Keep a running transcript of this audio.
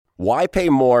Why pay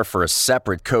more for a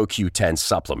separate CoQ10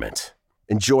 supplement?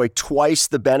 Enjoy twice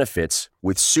the benefits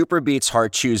with SuperBeets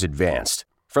Heart Chews Advanced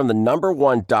from the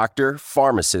 #1 doctor,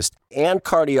 pharmacist, and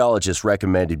cardiologist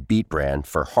recommended beet brand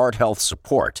for heart health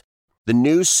support. The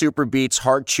new SuperBeets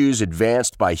Heart Chews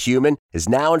Advanced by Human is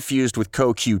now infused with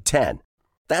CoQ10.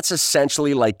 That's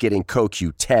essentially like getting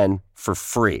CoQ10 for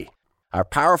free. Our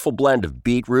powerful blend of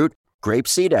beetroot,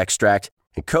 grapeseed extract,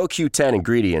 and CoQ10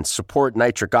 ingredients support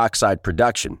nitric oxide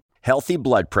production, healthy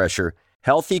blood pressure,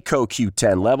 healthy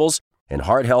CoQ10 levels, and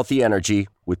heart-healthy energy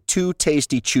with 2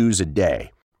 tasty chews a day.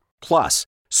 Plus,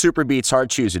 SuperBeets Heart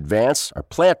Chews Advance are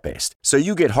plant-based, so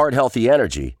you get heart-healthy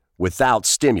energy without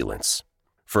stimulants.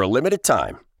 For a limited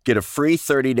time, get a free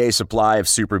 30-day supply of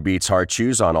SuperBeets Heart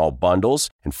Chews on all bundles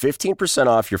and 15%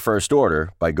 off your first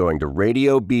order by going to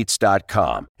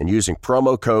radiobeats.com and using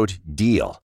promo code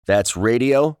DEAL. That's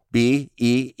radio, BEETS.com,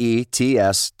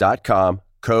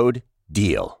 code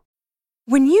DEAL.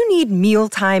 When you need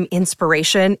mealtime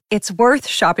inspiration, it's worth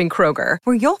shopping Kroger,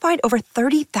 where you'll find over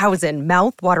 30,000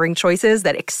 mouth-watering choices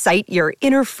that excite your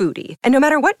inner foodie. And no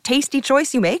matter what tasty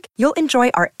choice you make, you'll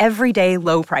enjoy our everyday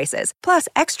low prices, plus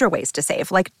extra ways to save,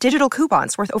 like digital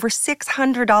coupons worth over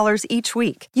 $600 each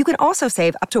week. You can also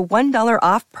save up to $1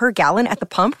 off per gallon at the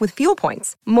pump with fuel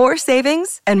points. More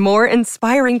savings and more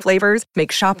inspiring flavors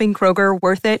make shopping Kroger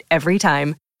worth it every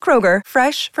time. Kroger,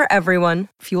 fresh for everyone.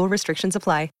 Fuel restrictions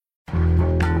apply.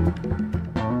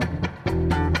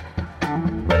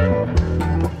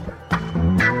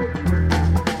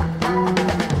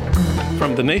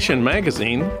 From The Nation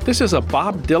magazine, this is a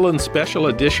Bob Dylan special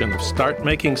edition of Start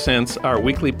Making Sense, our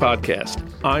weekly podcast.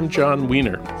 I'm John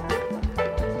Wiener.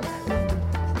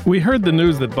 We heard the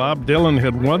news that Bob Dylan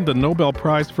had won the Nobel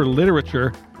Prize for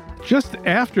Literature just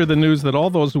after the news that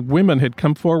all those women had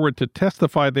come forward to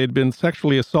testify they'd been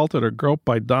sexually assaulted or groped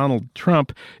by Donald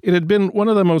Trump. It had been one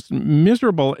of the most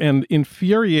miserable and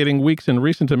infuriating weeks in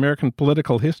recent American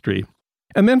political history.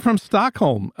 And then from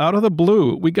Stockholm, out of the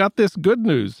blue, we got this good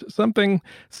news, something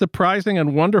surprising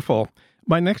and wonderful.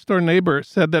 My next-door neighbor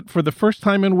said that for the first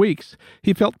time in weeks,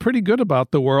 he felt pretty good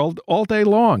about the world all day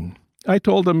long. I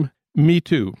told him, me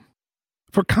too.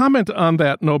 For comment on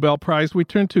that Nobel Prize, we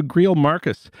turn to Greil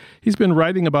Marcus. He's been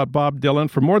writing about Bob Dylan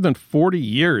for more than 40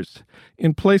 years,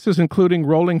 in places including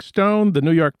Rolling Stone, the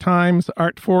New York Times,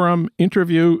 Art Forum,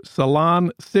 Interview,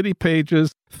 Salon, City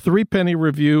Pages, Threepenny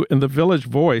Review, and The Village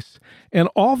Voice. And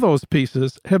all those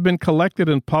pieces have been collected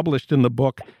and published in the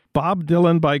book Bob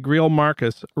Dylan by Greil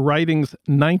Marcus, Writings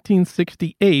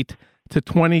 1968 to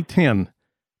 2010.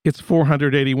 It's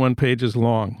 481 pages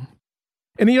long.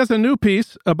 And he has a new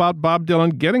piece about Bob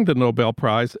Dylan getting the Nobel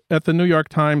Prize at the New York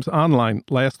Times Online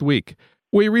last week.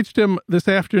 We reached him this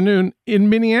afternoon in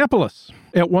Minneapolis,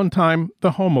 at one time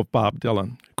the home of Bob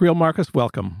Dylan. Greil Marcus,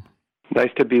 welcome.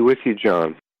 Nice to be with you,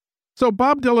 John. So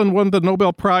Bob Dylan won the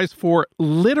Nobel Prize for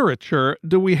Literature.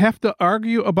 Do we have to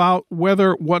argue about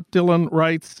whether what Dylan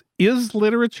writes is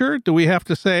literature? Do we have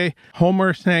to say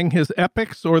Homer sang his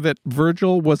epics or that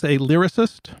Virgil was a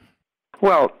lyricist?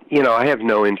 Well, I have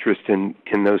no interest in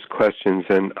those questions,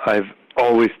 and I've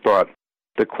always thought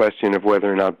the question of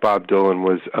whether or not Bob Dylan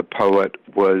was a poet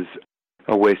was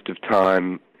a waste of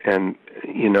time and,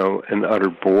 an utter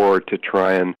bore to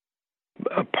try and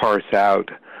parse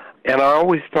out. And I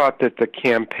always thought that the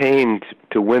campaign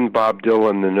to win Bob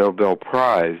Dylan the Nobel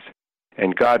Prize,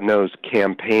 and God knows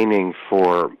campaigning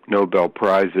for Nobel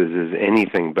Prizes is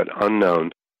anything but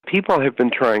unknown, people have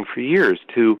been trying for years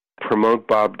to promote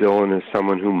Bob Dylan as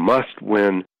someone who must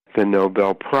win the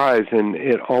Nobel Prize. And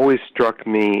it always struck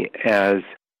me as,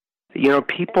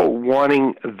 people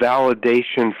wanting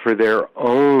validation for their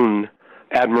own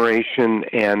admiration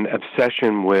and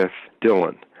obsession with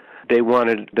Dylan. They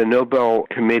wanted the Nobel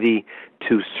Committee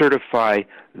to certify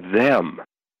them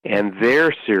and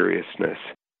their seriousness.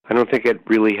 I don't think it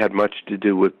really had much to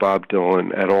do with Bob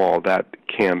Dylan at all, that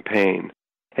campaign.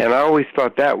 And I always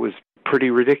thought that was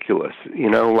pretty ridiculous,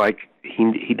 like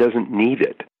he doesn't need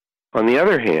it. On the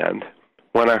other hand,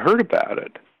 when I heard about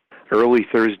it early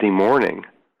Thursday morning,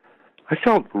 I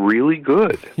felt really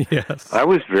good. Yes. I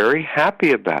was very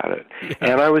happy about it. Yeah.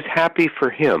 And I was happy for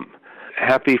him,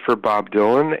 happy for Bob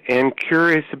Dylan, and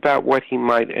curious about what he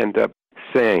might end up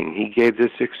saying. He gave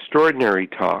this extraordinary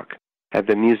talk at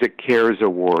the Music Cares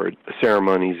Award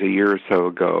ceremonies a year or so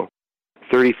ago,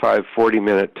 35,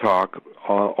 40-minute talk,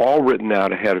 all written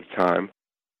out ahead of time,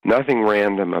 nothing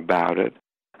random about it,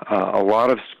 a lot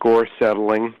of score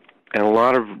settling, and a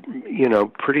lot of,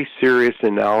 pretty serious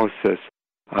analysis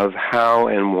of how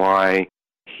and why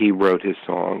he wrote his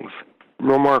songs.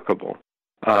 Remarkable.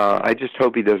 I just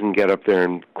hope he doesn't get up there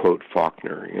and quote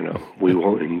Faulkner, we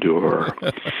will endure.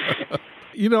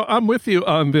 I'm with you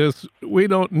on this. We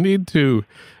don't need to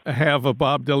have a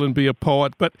Bob Dylan be a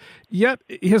poet, but yet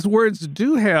his words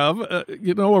do have, a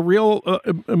real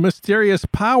mysterious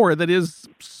power that is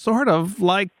sort of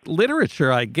like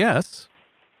literature, I guess.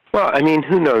 Well, I mean,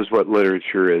 who knows what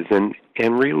literature is, and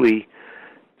really,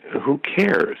 who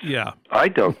cares? Yeah. I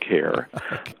don't care.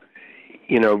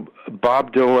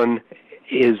 Bob Dylan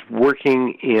is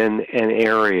working in an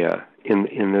area, in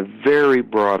the very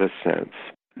broadest sense,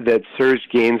 that Serge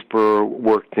Gainsbourg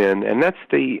worked in, and that's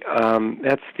the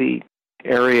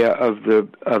area of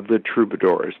the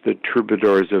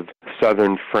troubadours of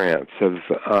southern France,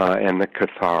 and the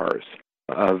Cathars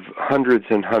of hundreds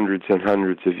and hundreds and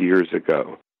hundreds of years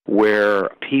ago, where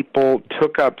people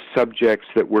took up subjects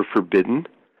that were forbidden,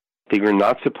 that you're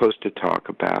not supposed to talk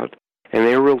about, and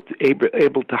they were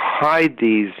able to hide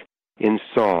these in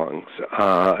songs,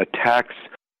 attacks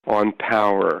on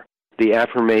power, the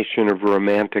affirmation of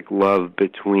romantic love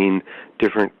between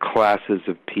different classes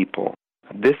of people.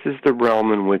 This is the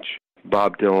realm in which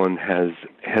Bob Dylan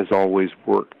has always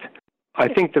worked. I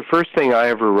think the first thing I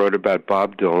ever wrote about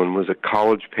Bob Dylan was a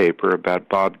college paper about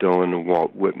Bob Dylan and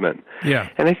Walt Whitman. Yeah.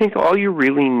 And I think all you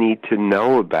really need to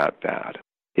know about that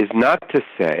is not to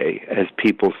say, as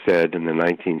people said in the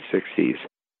 1960s,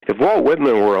 if Walt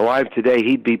Whitman were alive today,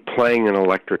 he'd be playing an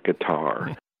electric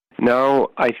guitar.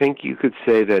 No, I think you could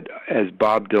say that as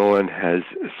Bob Dylan has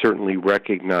certainly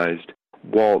recognized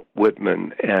Walt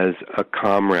Whitman as a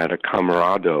comrade, a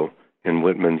camarado, in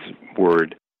Whitman's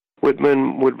word,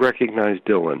 Whitman would recognize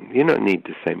Dylan. You don't need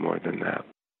to say more than that.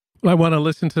 I want to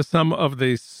listen to some of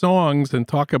these songs and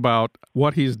talk about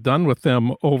what he's done with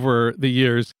them over the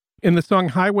years. In the song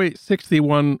Highway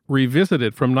 61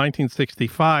 Revisited from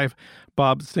 1965,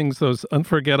 Bob sings those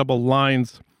unforgettable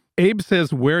lines. Abe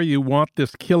says, where you want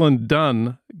this killin'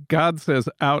 done. God says,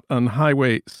 out on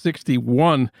Highway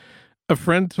 61. A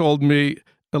friend told me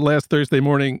last Thursday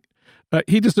morning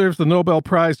he deserves the Nobel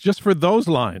Prize just for those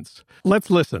lines. Let's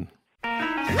listen.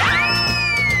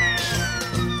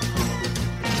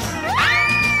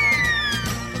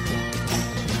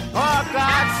 Oh,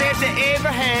 God said to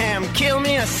Abraham, kill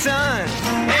me a son.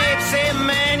 Abe said,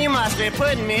 man, you must be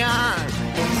putting me on.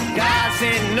 God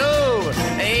said, no.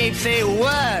 Abe said,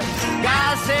 what?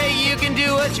 God said, you can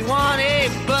do what you want,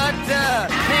 Abe, but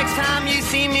next time you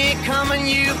see me coming,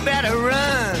 you better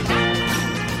run.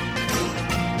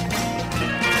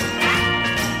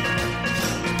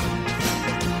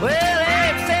 Well,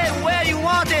 Abe said, where do you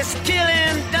want this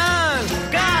killing done?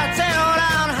 God said, oh,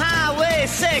 down Highway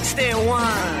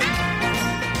 61.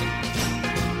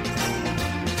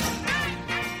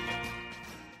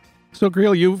 So,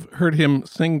 Greil, you've heard him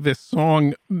sing this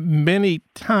song many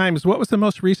times. What was the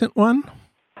most recent one?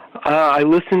 I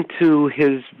listened to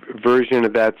his version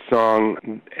of that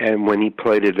song and when he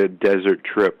played it at Desert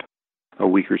Trip a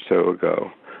week or so ago.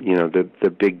 You know,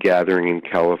 the big gathering in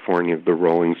California of the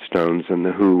Rolling Stones and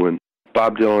the Who and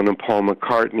Bob Dylan and Paul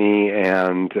McCartney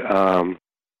and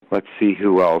let's see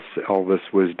who else. Elvis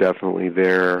was definitely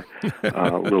there.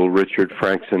 Little Richard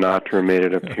Frank Sinatra made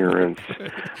an appearance.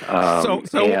 And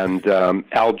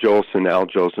Al Jolson. Al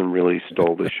Jolson really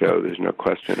stole the show. There's no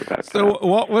question about that. So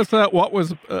what was that? What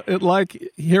was it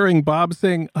like hearing Bob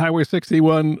sing Highway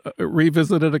 61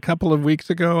 Revisited a couple of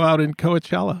weeks ago out in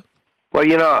Coachella? Well,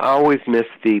 you know, I always miss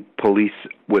the police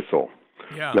whistle,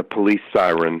 the police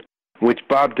siren, which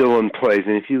Bob Dylan plays.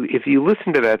 And if you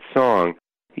listen to that song,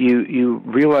 you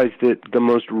realize that the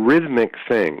most rhythmic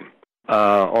thing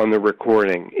on the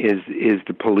recording is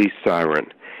the police siren.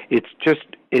 It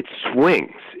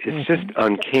swings. It's just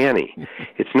uncanny.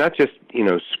 It's not just,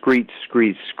 screech,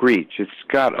 screech, screech. It's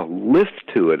got a lift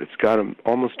to it. It's got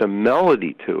almost a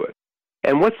melody to it.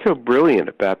 And what's so brilliant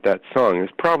about that song is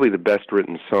probably the best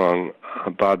written song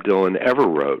Bob Dylan ever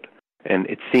wrote. And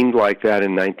it seemed like that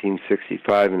in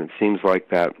 1965, and it seems like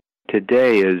that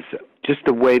today is just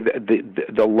the way that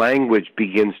the language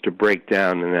begins to break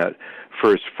down in that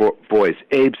first voice.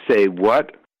 Abe say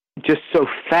what? Just so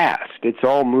fast. It's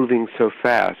all moving so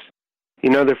fast.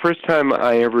 The first time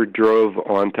I ever drove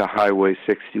onto Highway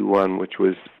 61, which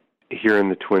was here in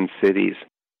the Twin Cities,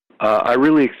 I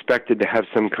really expected to have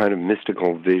some kind of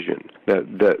mystical vision. That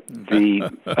the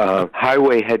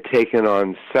highway had taken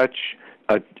on such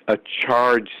a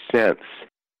charged sense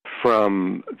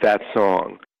from that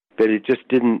song that it just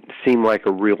didn't seem like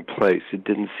a real place. It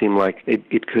didn't seem like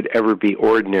it could ever be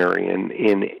ordinary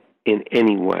in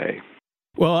any way.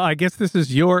 Well, I guess this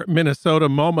is your Minnesota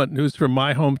moment. News from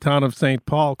my hometown of St.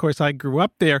 Paul. Of course, I grew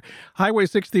up there. Highway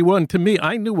 61, to me,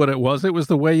 I knew what it was. It was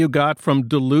the way you got from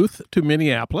Duluth to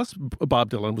Minneapolis.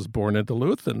 Bob Dylan was born in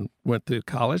Duluth and went to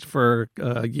college for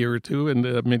a year or two in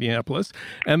Minneapolis.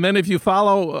 And then if you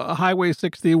follow Highway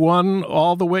 61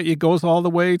 all the way, it goes all the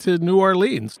way to New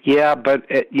Orleans. Yeah, but,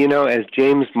 as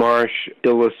James Marsh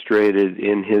illustrated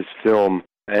in his film,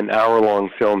 an hour-long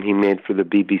film he made for the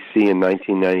BBC in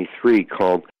 1993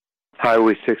 called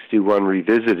Highway 61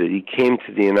 Revisited. He came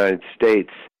to the United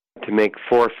States to make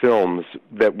 4 films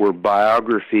that were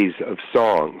biographies of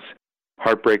songs.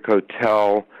 Heartbreak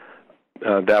Hotel,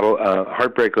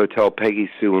 Peggy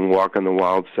Sue, and Walk on the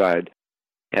Wild Side,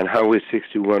 and Highway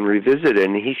 61 Revisited.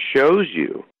 And he shows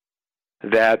you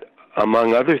that,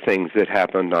 among other things that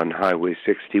happened on Highway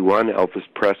 61, Elvis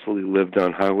Presley lived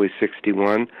on Highway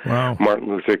 61. Wow. Martin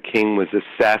Luther King was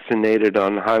assassinated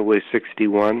on Highway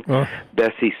 61. Oh.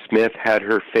 Bessie Smith had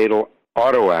her fatal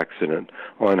auto accident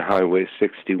on Highway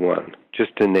 61,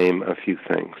 just to name a few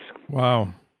things.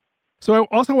 Wow. So I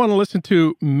also want to listen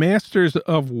to Masters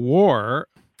of War.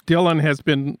 Dylan has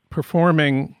been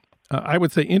performing, I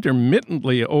would say,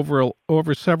 intermittently over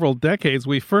several decades.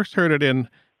 We first heard it in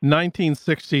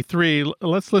 1963.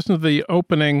 Let's listen to the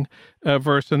opening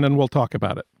verse, and then we'll talk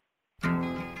about it.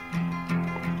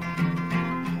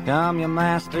 Come, you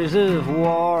masters of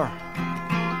war,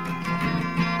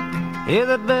 you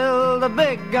that build the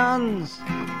big guns,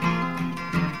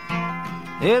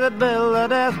 you that build the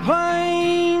death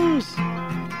planes,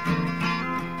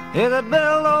 you that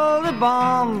build all the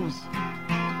bombs,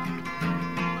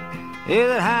 you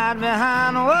that hide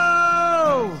behind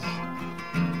walls,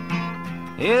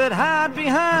 you that hide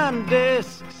behind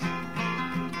discs.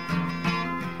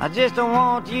 I just don't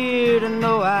want you to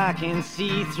know I can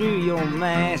see through your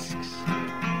masks.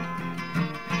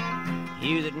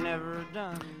 You that never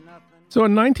done nothing. So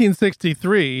in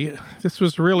 1963, this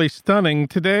was really stunning.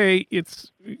 Today,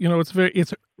 it's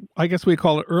I guess we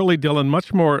call it early Dylan,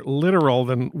 much more literal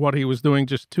than what he was doing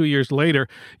just 2 years later.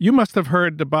 You must have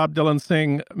heard Bob Dylan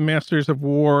sing Masters of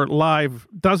War live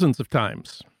dozens of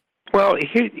times. Well,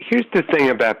 here's the thing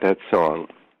about that song.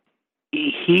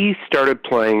 He started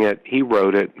playing it, he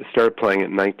wrote it, started playing it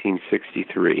in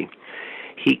 1963.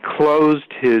 He closed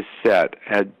his set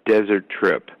at Desert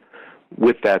Trip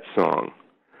with that song.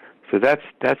 So that's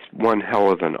one hell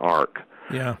of an arc.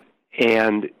 Yeah.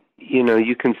 And,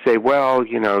 you can say, well,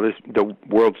 the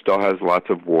world still has lots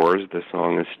of wars. The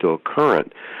song is still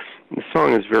current. The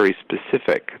song is very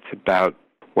specific. It's about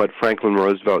what Franklin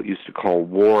Roosevelt used to call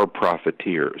war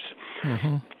profiteers.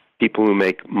 Mm-hmm. People who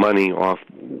make money off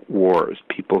wars,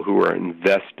 people who are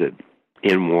invested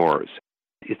in wars.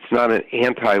 It's not an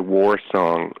anti-war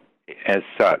song as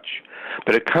such,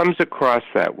 but it comes across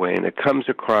that way, and it comes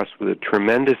across with a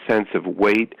tremendous sense of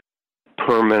weight,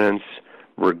 permanence,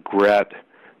 regret,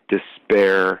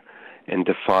 despair, and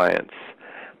defiance.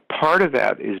 Part of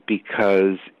that is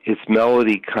because its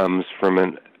melody comes from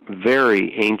a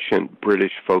very ancient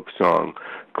British folk song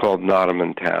called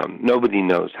Nottingham Town. Nobody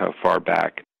knows how far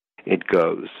back it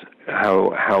goes,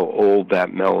 how old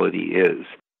that melody is.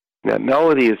 That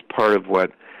melody is part of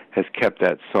what has kept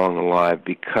that song alive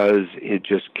because it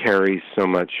just carries so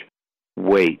much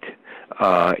weight.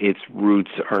 Its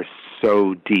roots are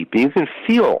so deep. And you can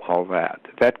feel all that.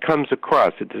 That comes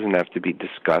across. It doesn't have to be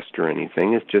discussed or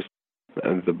anything. It's just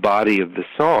the body of the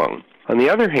song. On the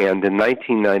other hand, in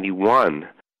 1991,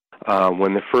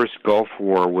 when the first Gulf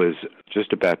War was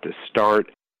just about to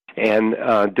start, and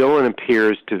Dylan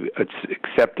appears to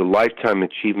accept a Lifetime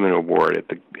Achievement Award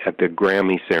at the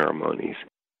Grammy ceremonies.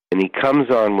 And he comes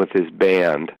on with his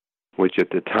band, which at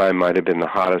the time might have been the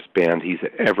hottest band he's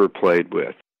ever played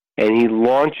with. And he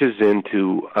launches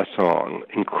into a song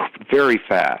very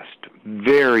fast,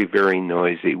 very, very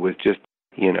noisy, with just,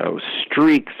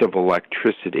 streaks of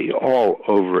electricity all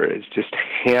over it. It's just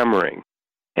hammering.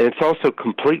 And it's also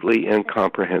completely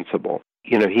incomprehensible.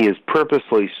 He is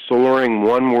purposely slurring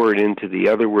one word into the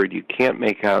other word. You can't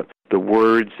make out the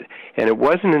words. And it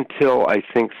wasn't until, I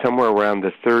think, somewhere around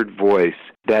the third voice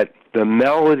that the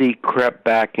melody crept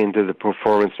back into the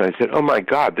performance. And I said, oh, my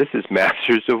God, this is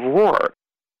Masters of War.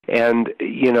 And,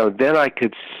 then I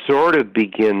could sort of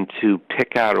begin to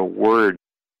pick out a word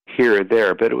here or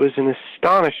there. But it was an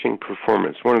astonishing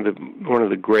performance, one of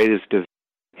the greatest of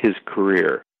his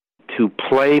career. To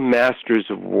play Masters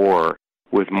of War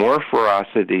with more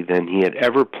ferocity than he had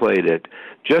ever played it,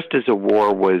 just as a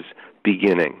war was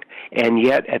beginning, and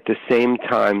yet at the same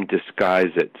time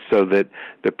disguise it so that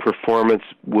the performance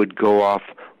would go off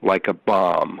like a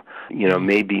bomb,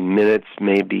 maybe minutes,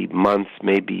 maybe months,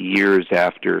 maybe years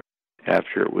after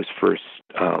it was first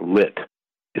lit.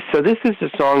 So this is a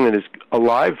song that is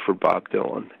alive for Bob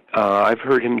Dylan. I've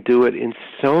heard him do it in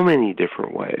so many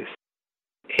different ways.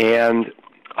 And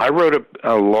I wrote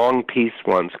a long piece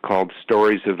once called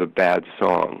Stories of a Bad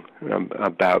Song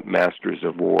about Masters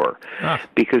of War,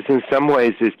 because in some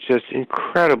ways it's just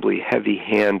incredibly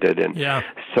heavy-handed and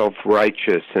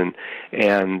self-righteous and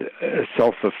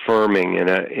self-affirming in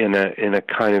a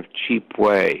kind of cheap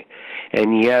way.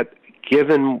 And yet,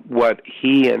 given what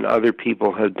he and other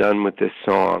people have done with this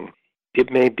song,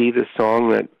 it may be the song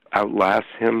that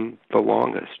outlasts him the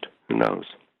longest. Who knows?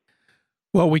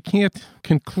 Well, we can't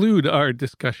conclude our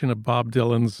discussion of Bob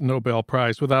Dylan's Nobel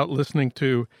Prize without listening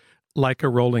to Like a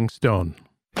Rolling Stone.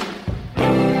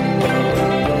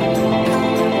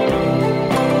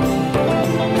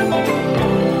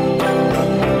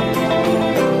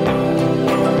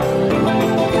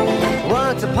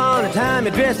 Once upon a time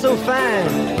you dressed so fine,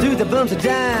 threw the bumps of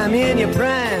dime in your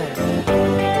prime.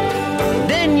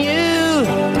 Then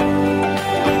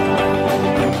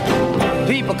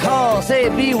people call, say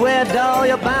beware doll,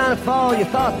 you're bound to fall. You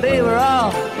thought they were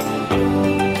all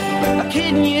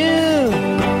kidding you.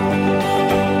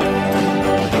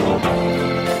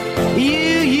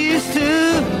 You used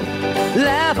to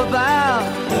laugh about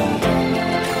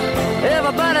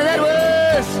everybody that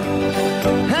was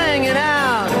hanging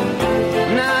out.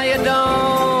 Now you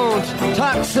don't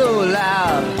talk so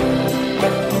loud.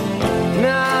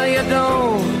 Now you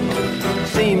don't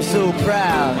seem so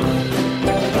proud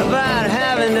about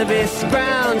having to be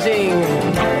scrounging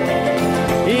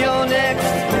your next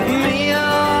meal.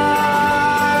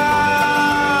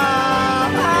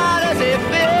 How does it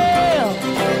feel?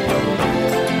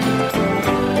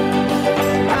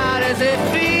 How does it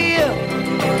feel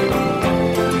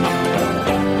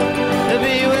to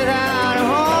be without a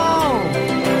home?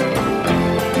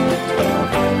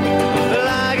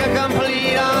 Like a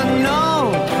complete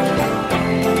unknown,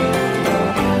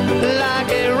 like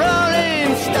a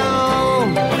rolling stone.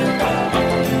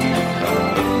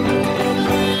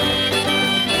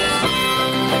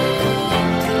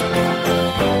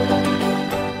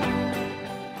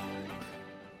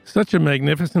 Such a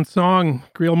magnificent song,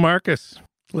 Greil Marcus.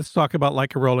 Let's talk about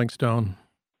Like a Rolling Stone.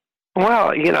 Well,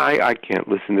 I can't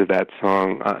listen to that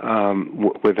song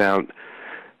without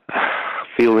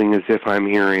feeling as if I'm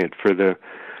hearing it for the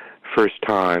first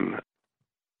time.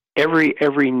 Every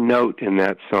note in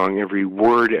that song, every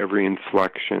word, every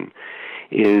inflection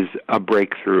is a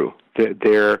breakthrough.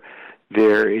 There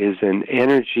is an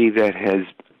energy that has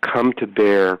come to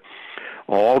bear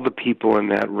all the people in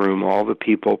that room, all the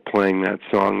people playing that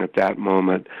song at that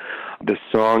moment. The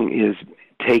song is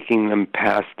taking them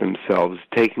past themselves,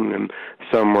 taking them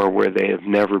somewhere where they have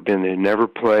never been. They've never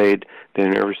played,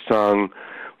 they've never sung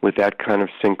with that kind of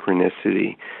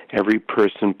synchronicity. Every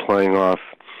person playing off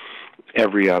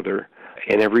every other,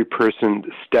 and every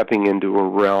person stepping into a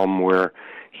realm where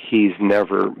he's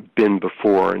never been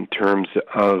before in terms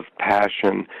of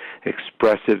passion,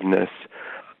 expressiveness,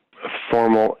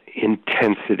 formal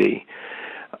intensity,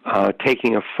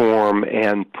 taking a form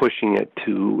and pushing it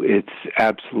to its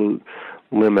absolute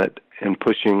limit and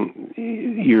pushing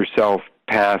yourself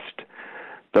past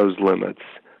those limits.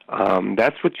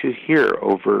 That's what you hear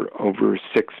over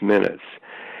 6 minutes.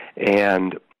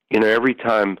 And, every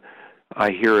time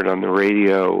I hear it on the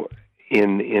radio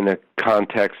in a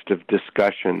context of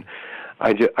discussion,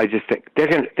 I just think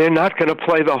they're not going to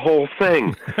play the whole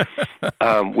thing,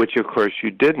 which of course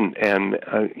you didn't, and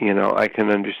I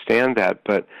can understand that.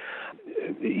 But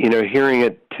hearing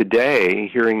it today,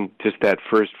 hearing just that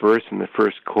first verse and the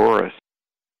first chorus,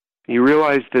 you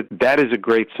realize that is a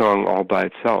great song all by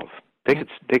itself.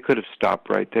 They could have stopped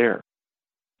right there,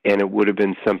 and it would have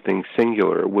been something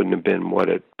singular. It wouldn't have been what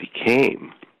it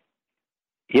became.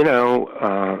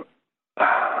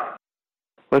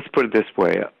 Let's put it this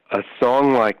way. A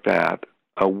song like that,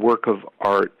 a work of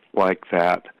art like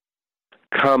that,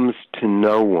 comes to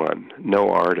no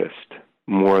artist,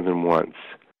 more than once.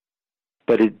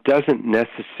 But it doesn't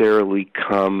necessarily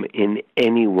come in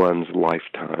anyone's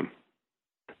lifetime.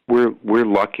 We're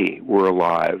lucky we're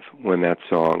alive when that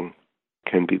song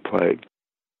can be played.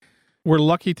 We're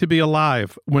lucky to be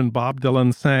alive when Bob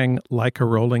Dylan sang Like a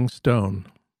Rolling Stone.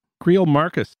 Greil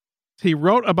Marcus. He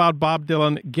wrote about Bob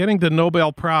Dylan getting the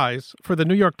Nobel Prize for the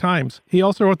New York Times. He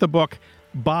also wrote the book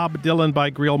Bob Dylan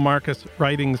by Greil Marcus,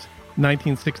 Writings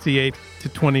 1968 to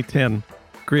 2010.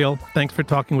 Greil, thanks for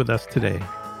talking with us today.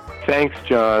 Thanks,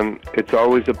 John. It's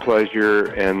always a pleasure,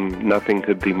 and nothing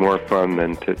could be more fun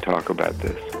than to talk about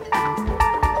this.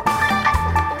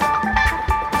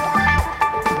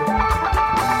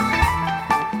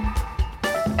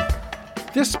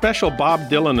 This special Bob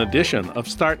Dylan edition of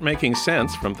Start Making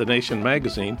Sense from The Nation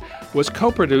magazine was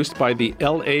co-produced by the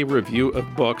L.A. Review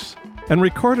of Books and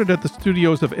recorded at the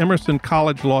studios of Emerson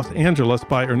College, Los Angeles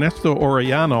by Ernesto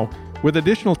Orellano with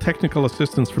additional technical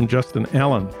assistance from Justin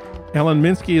Allen. Alan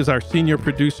Minsky is our senior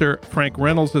producer, Frank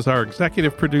Reynolds is our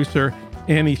executive producer,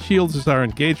 Annie Shields is our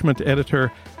engagement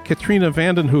editor, Katrina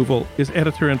Vanden Heuvel is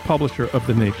editor and publisher of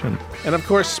The Nation. And of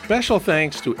course, special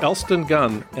thanks to Elston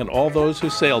Gunn and all those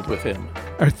who sailed with him.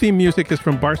 Our theme music is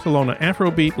from Barcelona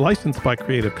Afrobeat, licensed by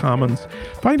Creative Commons.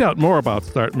 Find out more about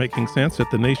Start Making Sense at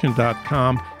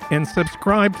thenation.com and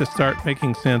subscribe to Start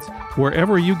Making Sense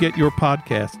wherever you get your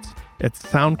podcasts at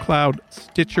SoundCloud,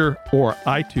 Stitcher, or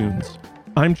iTunes.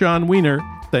 I'm John Wiener.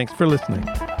 Thanks for listening.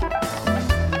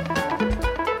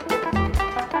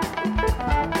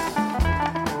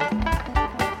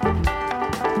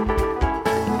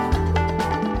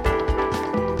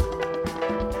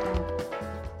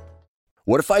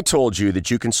 What if I told you that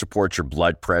you can support your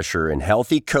blood pressure and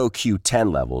healthy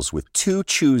CoQ10 levels with 2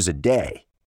 chews a day?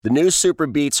 The new Super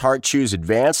Beats Heart Chews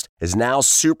Advanced is now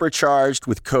supercharged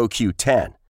with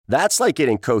CoQ10. That's like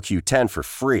getting CoQ10 for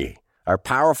free. Our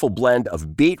powerful blend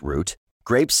of beetroot,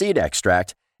 grapeseed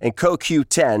extract, and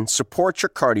CoQ10 supports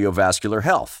your cardiovascular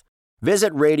health.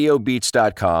 Visit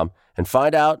radiobeats.com and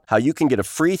find out how you can get a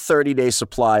free 30-day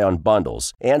supply on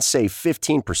bundles and save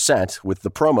 15% with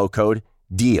the promo code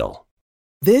DEAL.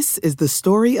 This is the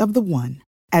story of the one.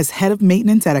 As head of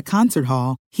maintenance at a concert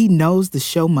hall, he knows the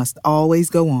show must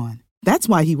always go on. That's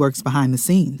why he works behind the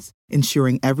scenes,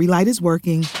 ensuring every light is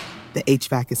working, the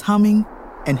HVAC is humming,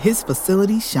 and his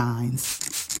facility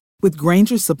shines. With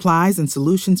Grainger's supplies and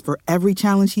solutions for every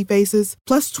challenge he faces,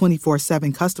 plus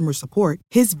 24/7 customer support,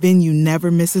 his venue never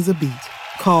misses a beat.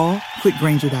 Call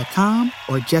quickgrainger.com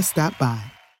or just stop by.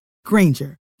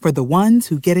 Grainger, for the ones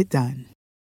who get it done.